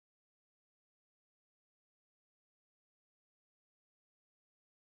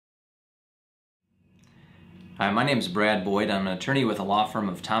Hi, my name is Brad Boyd. I'm an attorney with the law firm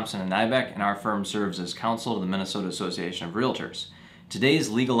of Thomsen Nybeck, and our firm serves as counsel to the Minnesota Association of Realtors. Today's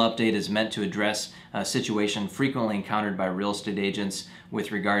legal update is meant to address a situation frequently encountered by real estate agents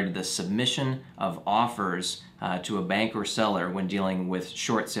with regard to the submission of offers to a bank or seller when dealing with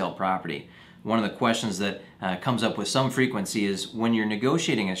short sale property. One of the questions that comes up with some frequency is when you're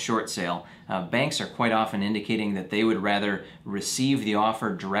negotiating a short sale, banks are quite often indicating that they would rather receive the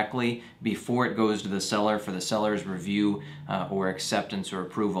offer directly before it goes to the seller for the seller's review or acceptance or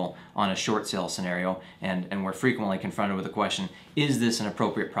approval on a short sale scenario. And we're frequently confronted with the question, is this an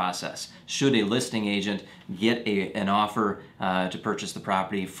appropriate process? Should a listing agent get an offer to purchase the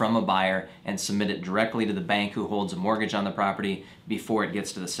property from a buyer and submit it directly to the bank who holds a mortgage on the property before it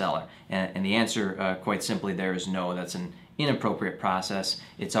gets to the seller? And the answer, quite simply, there is no. That's an inappropriate process.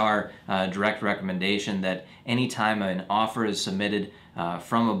 It's our direct recommendation that anytime an offer is submitted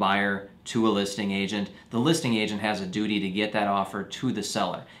from a buyer to a listing agent, the listing agent has a duty to get that offer to the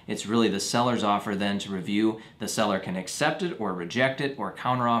seller. It's really the seller's offer then to review. The seller can accept it or reject it or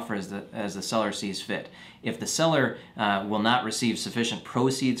counteroffer as the seller sees fit. If the seller will not receive sufficient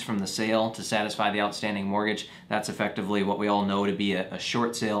proceeds from the sale to satisfy the outstanding mortgage, that's effectively what we all know to be a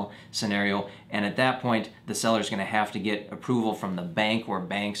short sale scenario. And at that point, the seller's going to have to get approval from the bank or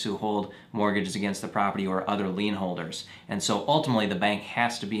banks who hold mortgages against the property or other lien holders. And so ultimately, the bank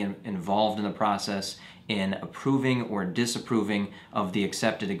has to be involved in the process in approving or disapproving of the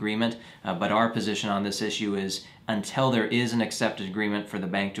accepted agreement. But our position on this issue is until there is an accepted agreement for the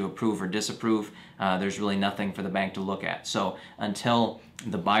bank to approve or disapprove, there's really nothing for the bank to look at. So until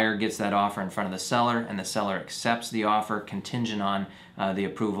the buyer gets that offer in front of the seller and the seller accepts the offer contingent on the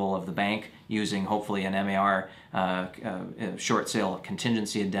approval of the bank using hopefully an MNAR short sale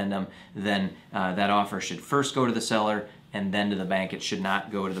contingency addendum, then that offer should first go to the seller and then to the bank. It should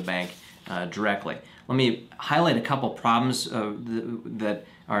not go to the bank directly. Let me highlight a couple problems that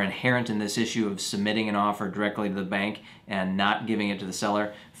are inherent in this issue of submitting an offer directly to the bank and not giving it to the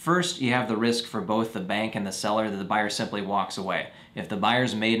seller. First, you have the risk for both the bank and the seller that the buyer simply walks away. If the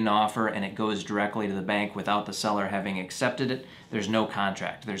buyer's made an offer and it goes directly to the bank without the seller having accepted it, there's no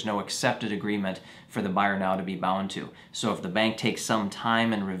contract. There's no accepted agreement for the buyer now to be bound to. So if the bank takes some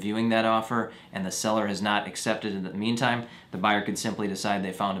time in reviewing that offer and the seller has not accepted it in the meantime, the buyer could simply decide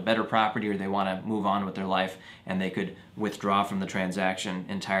they found a better property or they want to move on with their life and they could withdraw from the transaction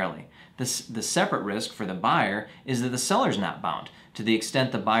entirely. The separate risk for the buyer is that the seller's not bound. To the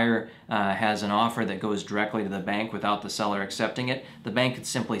extent the buyer has an offer that goes directly to the bank without the seller accepting it, the bank could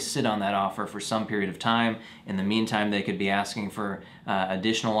simply sit on that offer for some period of time. In the meantime, they could be asking for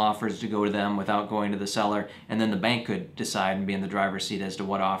additional offers to go to them without going to the seller, and then the bank could decide and be in the driver's seat as to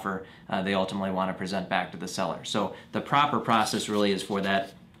what offer they ultimately want to present back to the seller. So the proper process really is for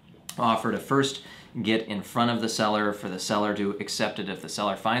that offer to first get in front of the seller, for the seller to accept it if the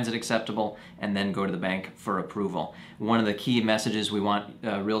seller finds it acceptable, and then go to the bank for approval. One of the key messages we want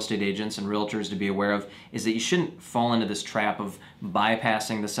real estate agents and realtors to be aware of is that you shouldn't fall into this trap of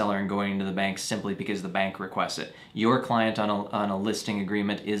bypassing the seller and going to the bank simply because the bank requests it. Your client on a listing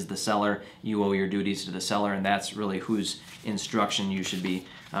agreement is the seller. You owe your duties to the seller, and that's really whose instruction you should be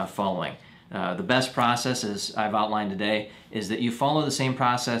following. The best process, as I've outlined today, is that you follow the same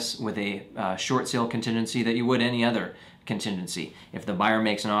process with a short sale contingency that you would any other contingency. If the buyer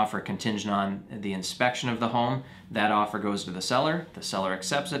makes an offer contingent on the inspection of the home, that offer goes to the seller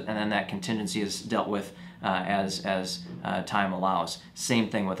accepts it, and then that contingency is dealt with as time allows. Same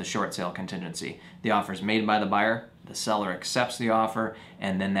thing with a short sale contingency. The offer is made by the buyer, the seller accepts the offer,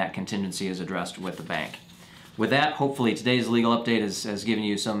 and then that contingency is addressed with the bank. With that, hopefully today's legal update has given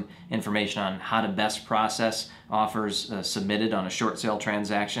you some information on how to best process offers submitted on a short sale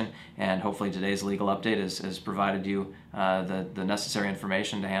transaction, and hopefully today's legal update has provided you the necessary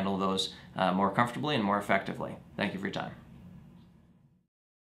information to handle those more comfortably and more effectively. Thank you for your time.